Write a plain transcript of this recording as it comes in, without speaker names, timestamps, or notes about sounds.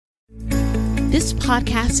This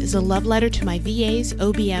podcast is a love letter to my VAs,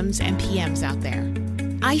 OBMs, and PMs out there.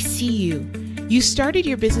 I see you. You started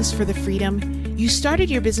your business for the freedom. You started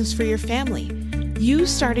your business for your family. You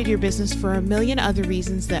started your business for a million other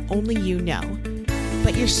reasons that only you know.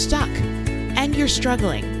 But you're stuck and you're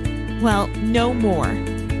struggling. Well, no more.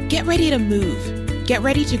 Get ready to move. Get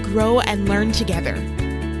ready to grow and learn together.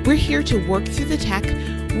 We're here to work through the tech,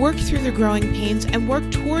 work through the growing pains, and work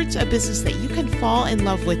towards a business that you can fall in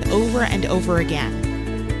love with over and over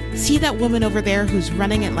again. See that woman over there who's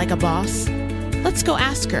running it like a boss? Let's go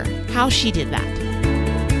ask her how she did that.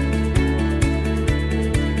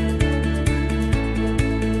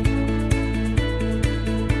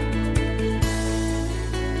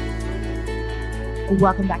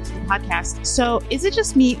 Welcome back to the podcast. So is it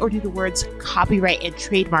just me, or do the words copyright and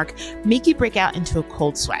trademark make you break out into a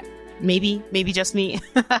cold sweat? Maybe just me.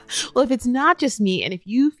 Well, if it's not just me, and if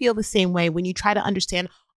you feel the same way when you try to understand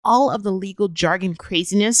all of the legal jargon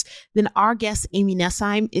craziness, then our guest, Amy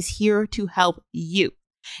Nessheim, is here to help you.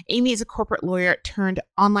 Amy is a corporate lawyer turned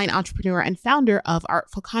online entrepreneur and founder of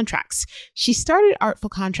Artful Contracts. She started Artful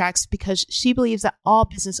Contracts because she believes that all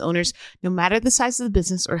business owners, no matter the size of the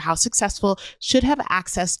business or how successful, should have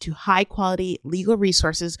access to high quality legal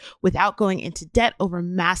resources without going into debt over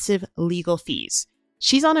massive legal fees.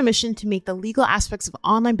 She's on a mission to make the legal aspects of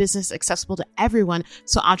online business accessible to everyone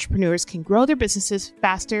so entrepreneurs can grow their businesses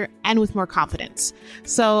faster and with more confidence.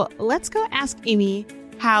 So let's go ask Amy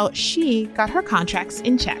how she got her contracts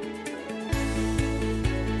in check.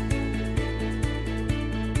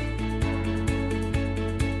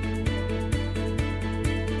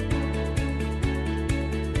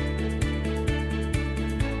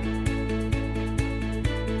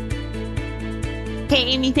 Hey,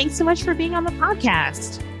 Amy, thanks so much for being on the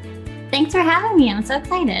podcast. Thanks for having me. I'm so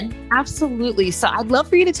excited. Absolutely. So I'd love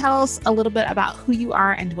for you to tell us a little bit about who you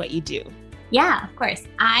are and what you do. Yeah, of course.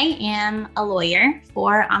 I am a lawyer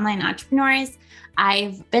for online entrepreneurs.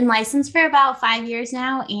 I've been licensed for about 5 years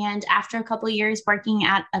now. And after a couple of years working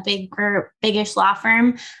at a biggish law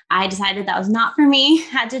firm, I decided that was not for me.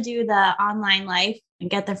 Had to do the online life and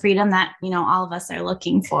get the freedom that, all of us are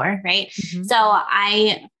looking for, right? Mm-hmm. So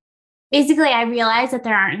I realized that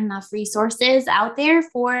there aren't enough resources out there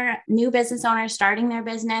for new business owners starting their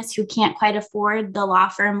business who can't quite afford the law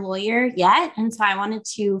firm lawyer yet. And so I wanted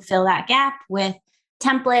to fill that gap with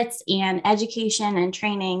templates and education and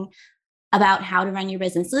training about how to run your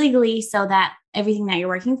business legally so that everything that you're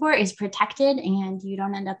working for is protected and you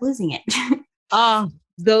don't end up losing it. Oh,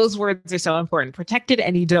 those words are so important. Protected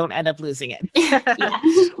and you don't end up losing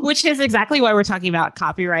it. Which is exactly why we're talking about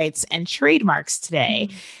copyrights and trademarks today.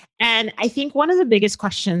 Mm-hmm. And I think one of the biggest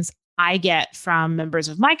questions I get from members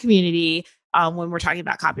of my community when we're talking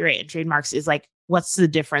about copyright and trademarks is like, what's the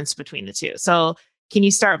difference between the two? So can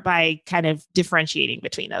you start by kind of differentiating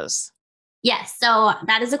between those? Yes. So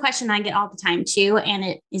that is a question I get all the time too. And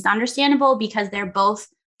it is understandable because they're both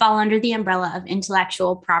fall under the umbrella of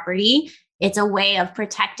intellectual property. It's a way of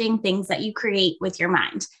protecting things that you create with your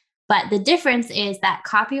mind. But the difference is that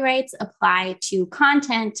copyrights apply to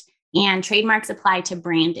content and trademarks apply to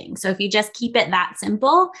branding. So if you just keep it that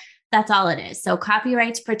simple, that's all it is. So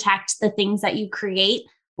copyrights protect the things that you create,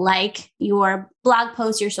 like your blog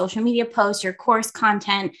posts, your social media posts, your course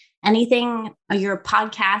content, anything, your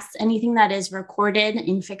podcasts, anything that is recorded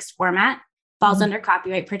in fixed format falls under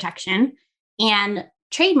copyright protection. And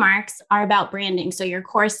trademarks are about branding. So your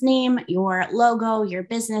course name, your logo, your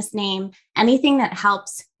business name, anything that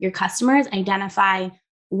helps your customers identify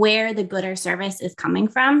where the good or service is coming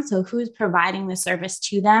from. So who's providing the service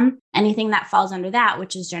to them, anything that falls under that,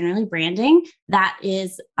 which is generally branding, that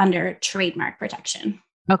is under trademark protection.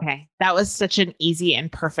 Okay. That was such an easy and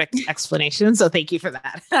perfect explanation. So thank you for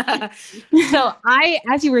that. So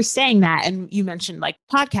as you were saying that, and you mentioned like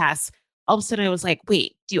podcasts, all of a sudden I was like,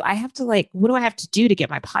 wait, what do I have to do to get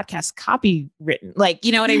my podcast copywritten? Like,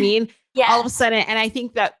 you know what I mean? Yeah. All of a sudden. And I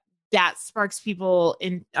think that sparks people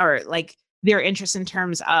their interest in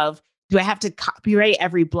terms of, do I have to copyright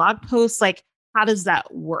every blog post? Like, how does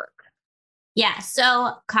that work? Yeah.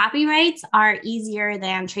 So copyrights are easier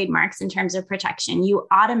than trademarks in terms of protection. You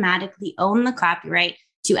automatically own the copyright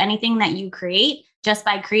to anything that you create just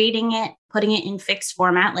by creating it, putting it in fixed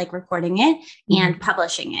format, like recording it and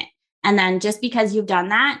publishing it. And then just because you've done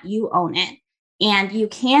that, you own it. And you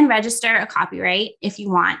can register a copyright if you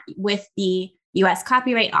want with the US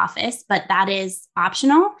Copyright Office, but that is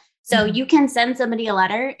optional. So you can send somebody a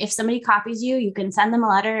letter. If somebody copies you, you can send them a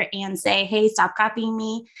letter and say, hey, stop copying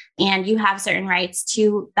me. And you have certain rights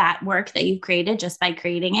to that work that you've created just by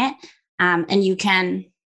creating it. And you can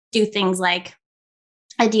do things like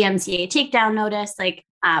a DMCA takedown notice, like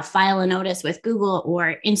file a notice with Google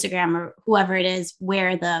or Instagram or whoever it is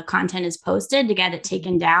where the content is posted to get it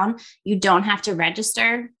taken down. You don't have to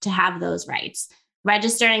register to have those rights.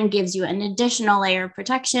 Registering gives you an additional layer of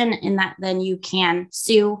protection in that then you can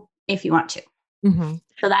sue if you want to. Mm-hmm.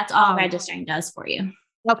 So that's all registering does for you.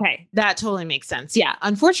 Okay, that totally makes sense. Yeah.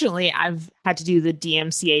 Unfortunately, I've had to do the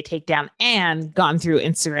DMCA takedown and gone through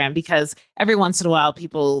Instagram because every once in a while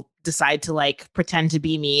people decide to like pretend to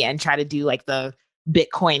be me and try to do like the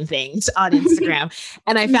Bitcoin things on Instagram.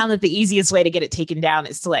 And I found that the easiest way to get it taken down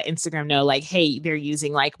is to let Instagram know like, hey, they're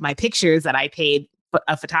using like my pictures that I paid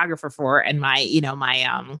a photographer for and my,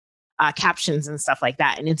 my captions and stuff like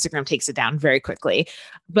that. And Instagram takes it down very quickly.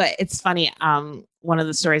 But it's funny. One of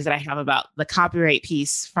the stories that I have about the copyright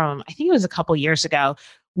piece from, I think it was a couple years ago,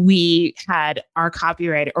 we had our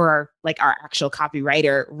copywriter or like our actual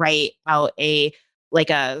copywriter write out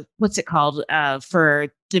what's it called for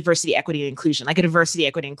diversity, equity, and inclusion, like a diversity,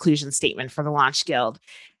 equity, inclusion statement for the Launch Guild.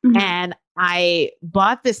 Mm-hmm. And I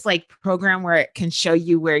bought this like program where it can show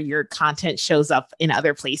you where your content shows up in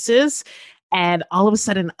other places. And all of a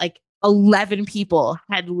sudden, like 11 people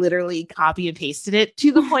had literally copy and pasted it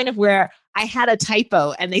to the point of where I had a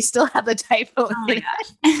typo and they still have the typo. Oh my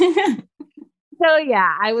gosh. So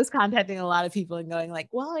yeah, I was contacting a lot of people and going like,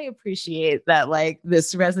 well, I appreciate that like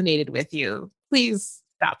this resonated with you. Please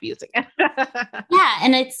stop using it. Yeah.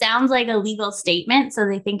 And it sounds like a legal statement. So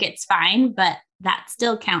they think it's fine, but that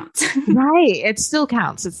still counts. Right. It still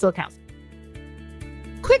counts. It still counts.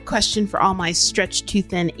 Quick question for all my stretched too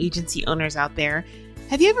thin agency owners out there.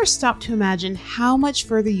 Have you ever stopped to imagine how much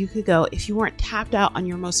further you could go if you weren't tapped out on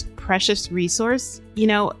your most precious resource?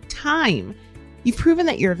 Time. You've proven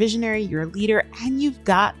that you're a visionary, you're a leader, and you've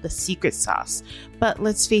got the secret sauce. But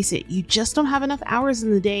let's face it, you just don't have enough hours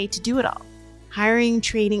in the day to do it all. Hiring,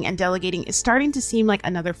 training, and delegating is starting to seem like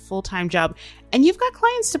another full-time job, and you've got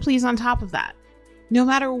clients to please on top of that. No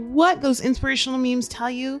matter what those inspirational memes tell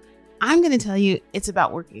you, I'm going to tell you it's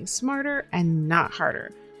about working smarter and not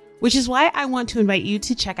harder. Which is why I want to invite you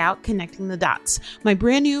to check out Connecting the Dots, my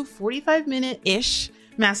brand new 45-minute-ish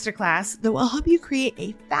masterclass that will help you create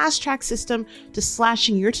a fast-track system to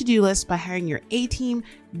slashing your to-do list by hiring your A-team,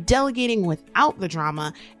 delegating without the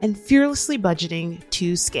drama, and fearlessly budgeting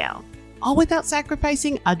to scale, all without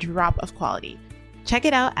sacrificing a drop of quality. Check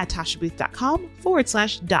it out at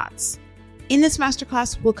tashabooth.com/dots. In this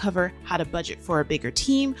masterclass, we'll cover how to budget for a bigger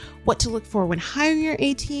team, what to look for when hiring your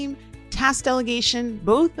A-team, task delegation,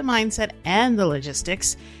 both the mindset and the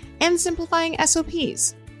logistics, and simplifying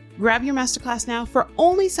SOPs. Grab your masterclass now for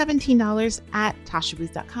only $17 at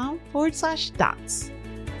tashabooth.com/dots.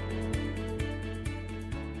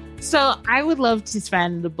 So I would love to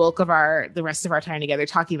spend the bulk of the rest of our time together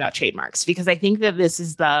talking about trademarks, because I think that this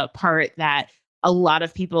is the part that a lot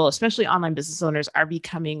of people, especially online business owners, are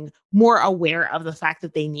becoming more aware of the fact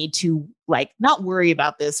that they need to like not worry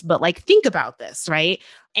about this, but like think about this, right?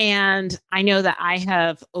 And I know that I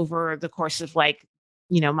have over the course of like,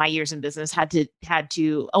 my years in business had to,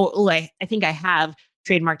 I think I have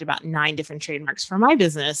trademarked about 9 different trademarks for my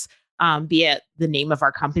business, be it the name of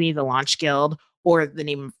our company, the Launch Guild, or the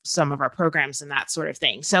name of some of our programs and that sort of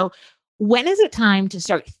thing. So when is it time to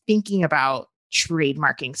start thinking about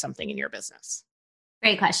trademarking something in your business?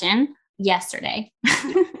 Great question. Yesterday.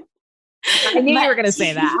 I knew you were going to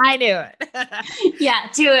say that. I knew it. Yeah.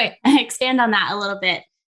 To expand on that a little bit,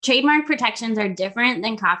 trademark protections are different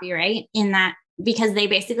than copyright in that because they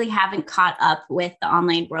basically haven't caught up with the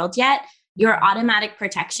online world yet. Your automatic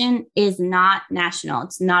protection is not national.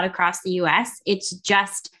 It's not across the US. It's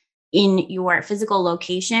just in your physical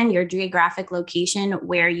location, your geographic location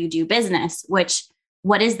where you do business, which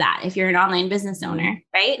what is that if you're an online business owner,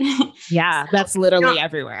 right? Yeah, that's literally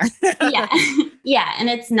everywhere. Yeah. Yeah. And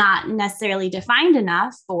it's not necessarily defined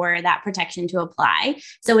enough for that protection to apply.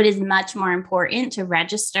 So it is much more important to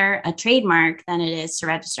register a trademark than it is to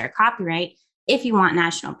register a copyright if you want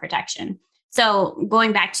national protection. So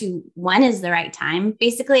going back to when is the right time,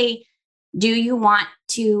 basically, do you want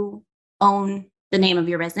to own the name of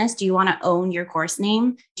your business? Do you want to own your course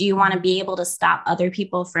name? Do you want to be able to stop other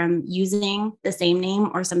people from using the same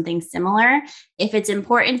name or something similar? If it's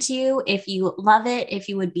important to you, if you love it, if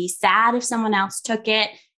you would be sad if someone else took it,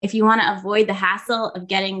 if you want to avoid the hassle of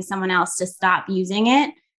getting someone else to stop using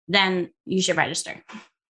it, then you should register.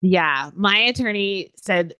 Yeah. My attorney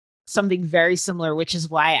said something very similar, which is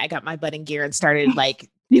why I got my butt in gear and started like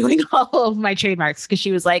doing all of my trademarks. Cause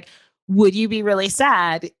she was like, would you be really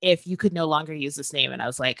sad if you could no longer use this name? And I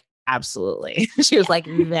was like, absolutely. She was like,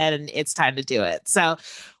 then it's time to do it. So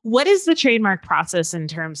what is the trademark process in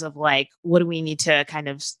terms of like, what do we need to kind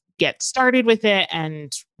of get started with it?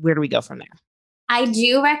 And where do we go from there? I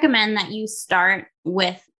do recommend that you start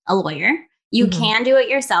with a lawyer. You can do it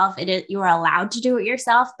yourself. You are allowed to do it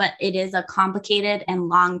yourself, but it is a complicated and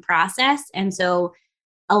long process. And so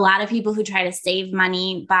a lot of people who try to save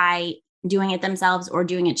money by doing it themselves or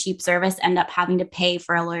doing a cheap service end up having to pay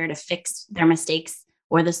for a lawyer to fix their mistakes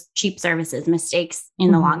or the cheap services mistakes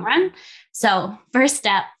in the long run. So first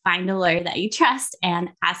step, find a lawyer that you trust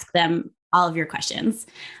and ask them all of your questions.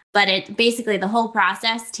 But it basically, the whole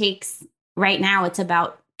process takes, right now, it's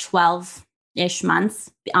about 12-ish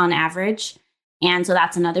months on average. And so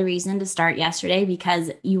that's another reason to start yesterday,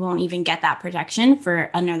 because you won't even get that protection for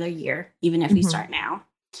another year, even if you start now.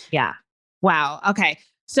 Yeah. Wow. Okay.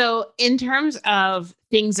 So in terms of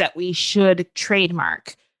things that we should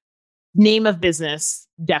trademark, name of business,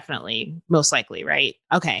 definitely, most likely, right?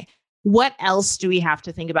 Okay. What else do we have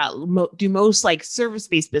to think about? Do most like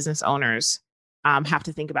service-based business owners have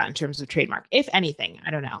to think about in terms of trademark, if anything? I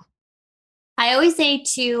don't know. I always say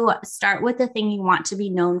to start with the thing you want to be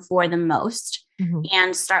known for the most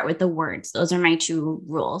and start with the words. Those are my two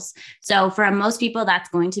rules. So for most people, that's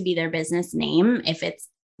going to be their business name if it's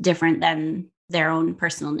different than their own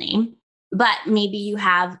personal name. But maybe you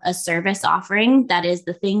have a service offering that is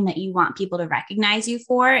the thing that you want people to recognize you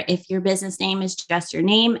for. If your business name is just your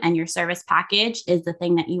name and your service package is the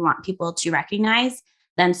thing that you want people to recognize,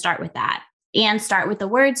 then start with that. And start with the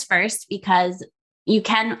words first, because you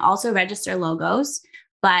can also register logos,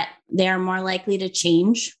 but they're more likely to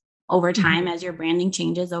change over time as your branding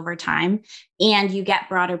changes over time. And you get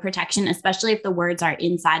broader protection, especially if the words are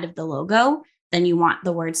inside of the logo. Then you want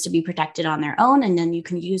the words to be protected on their own. And then you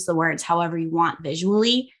can use the words however you want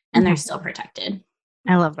visually, and they're still protected.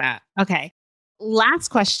 I love that. Okay. Last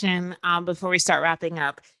question before we start wrapping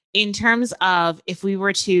up. In terms of if we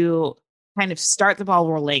were to kind of start the ball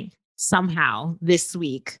rolling somehow this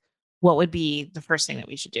week, what would be the first thing that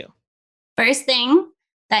we should do? First thing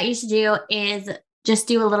that you should do is just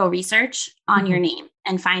do a little research on your name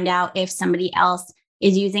and find out if somebody else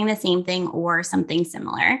is using the same thing or something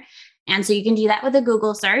similar. And so you can do that with a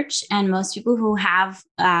Google search. And most people who have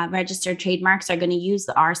registered trademarks are going to use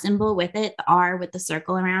the R symbol with it, the R with the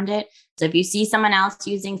circle around it. So if you see someone else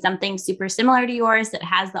using something super similar to yours that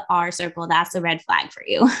has the R circle, that's a red flag for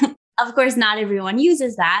you. Of course, not everyone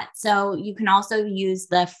uses that. So you can also use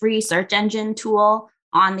the free search engine tool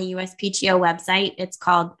on the USPTO website. It's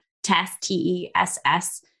called TESS,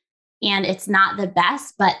 TESS. And it's not the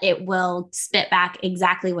best, but it will spit back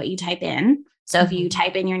exactly what you type in. So if you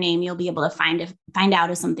type in your name, you'll be able to find out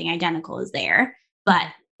if something identical is there. But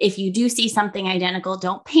if you do see something identical,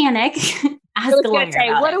 don't panic. Ask a lawyer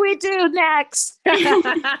about what do we do next?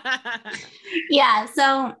 Yeah.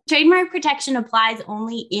 So trademark protection applies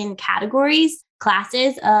only in categories,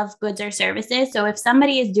 classes of goods or services. So if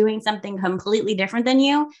somebody is doing something completely different than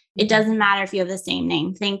you, it doesn't matter if you have the same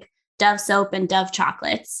name. Think Dove soap and Dove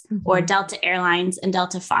chocolates, or Delta Airlines and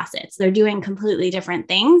Delta faucets. They're doing completely different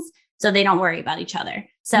things, so they don't worry about each other.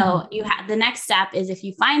 So you have the next step is, if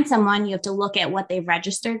you find someone, you have to look at what they've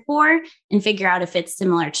registered for and figure out if it's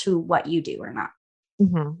similar to what you do or not.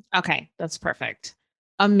 Okay, that's perfect.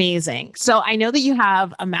 Amazing. So I know that you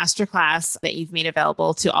have a masterclass that you've made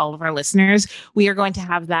available to all of our listeners. We are going to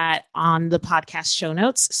have that on the podcast show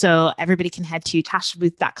notes. So everybody can head to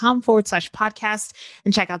tashabooth.com/podcast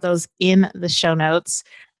and check out those in the show notes.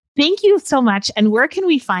 Thank you so much. And where can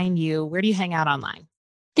we find you? Where do you hang out online?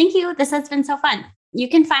 Thank you. This has been so fun. You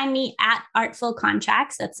can find me at Artful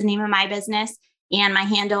Contracts. That's the name of my business, and my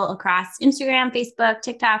handle across Instagram, Facebook,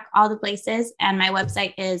 TikTok, all the places. And my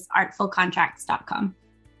website is artfulcontracts.com.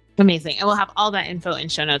 Amazing. And we'll have all that info in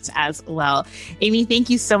show notes as well. Amy, thank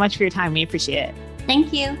you so much for your time. We appreciate it.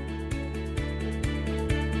 Thank you.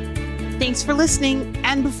 Thanks for listening.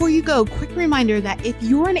 And before you go, quick reminder that if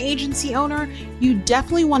you're an agency owner, you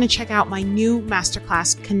definitely want to check out my new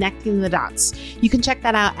masterclass, Connecting the Dots. You can check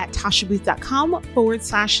that out at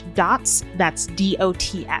tashabooth.com/dots. That's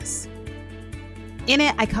DOTS. In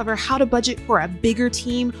it, I cover how to budget for a bigger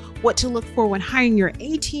team, what to look for when hiring your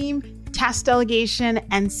A team, task delegation,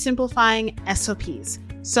 and simplifying SOPs.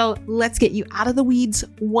 So let's get you out of the weeds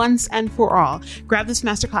once and for all. Grab this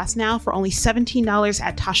masterclass now for only $17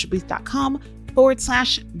 at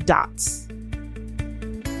tashabooth.com/dots.